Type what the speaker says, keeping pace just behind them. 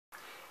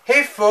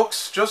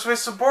folks,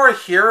 Sobora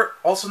here,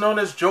 also known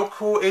as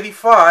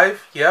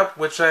JoeCool85, yep,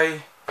 which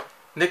I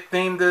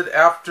nicknamed it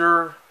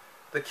after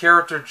the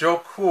character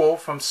Joe Cool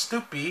from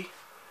Snoopy,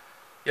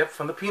 yep,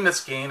 from the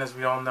Peanuts game, as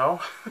we all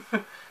know,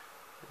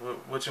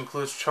 which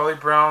includes Charlie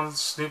Brown,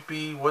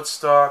 Snoopy,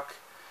 Woodstock,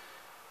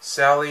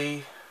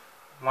 Sally,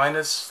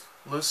 Linus,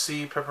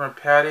 Lucy, Pepper and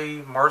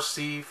Patty,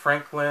 Marcy,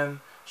 Franklin,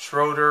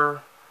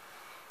 Schroeder,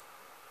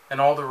 and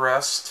all the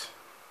rest.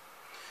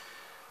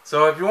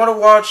 So if you want to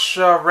watch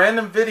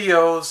random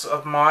videos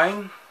of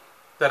mine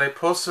that I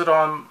posted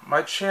on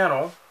my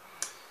channel,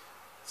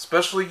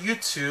 especially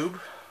YouTube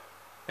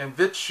and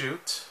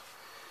BitChute,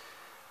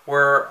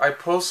 where I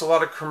post a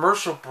lot of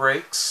commercial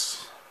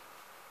breaks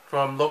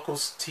from local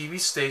TV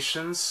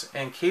stations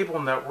and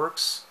cable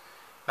networks,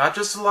 not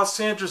just the Los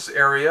Angeles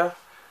area,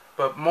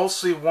 but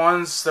mostly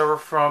ones that were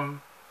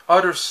from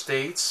other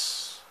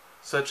states,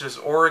 such as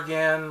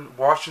Oregon,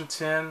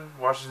 Washington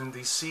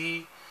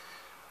DC,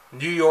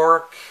 New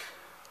York,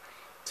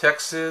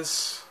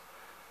 Texas,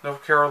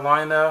 North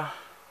Carolina,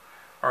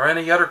 or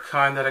any other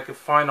kind that I could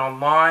find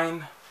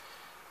online.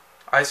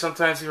 I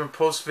sometimes even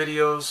post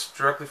videos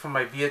directly from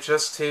my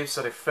VHS tapes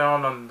that I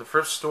found on the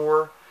thrift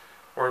store,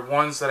 or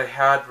ones that I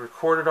had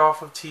recorded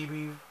off of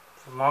TV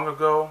from long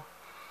ago.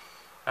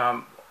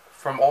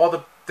 From all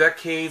the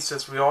decades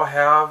as we all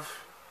have,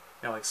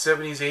 you know, like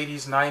 70s,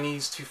 80s,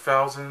 90s,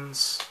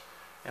 2000s,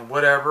 and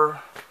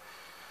whatever.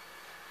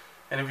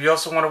 And if you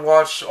also want to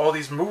watch all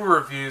these movie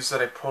reviews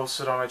that I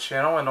posted on my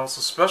channel, and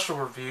also special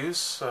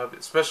reviews,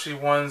 especially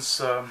ones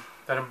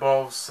that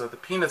involves the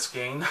Peanuts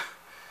game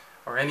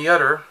or any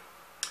other,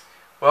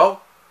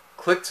 well,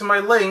 click to my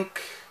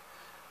link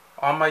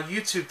on my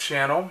YouTube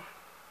channel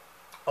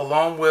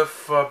along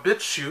with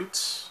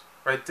BitChute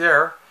right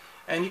there,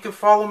 and you can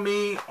follow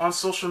me on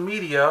social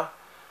media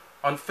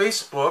on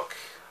Facebook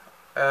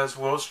as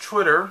well as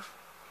Twitter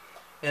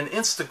and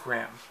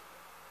Instagram.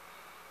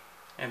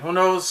 And who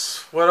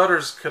knows what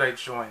others could I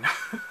join.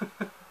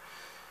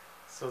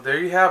 So there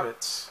you have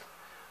it.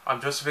 I'm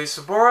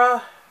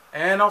JoeCool85,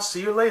 and I'll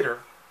see you later.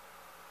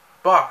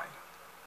 Bye.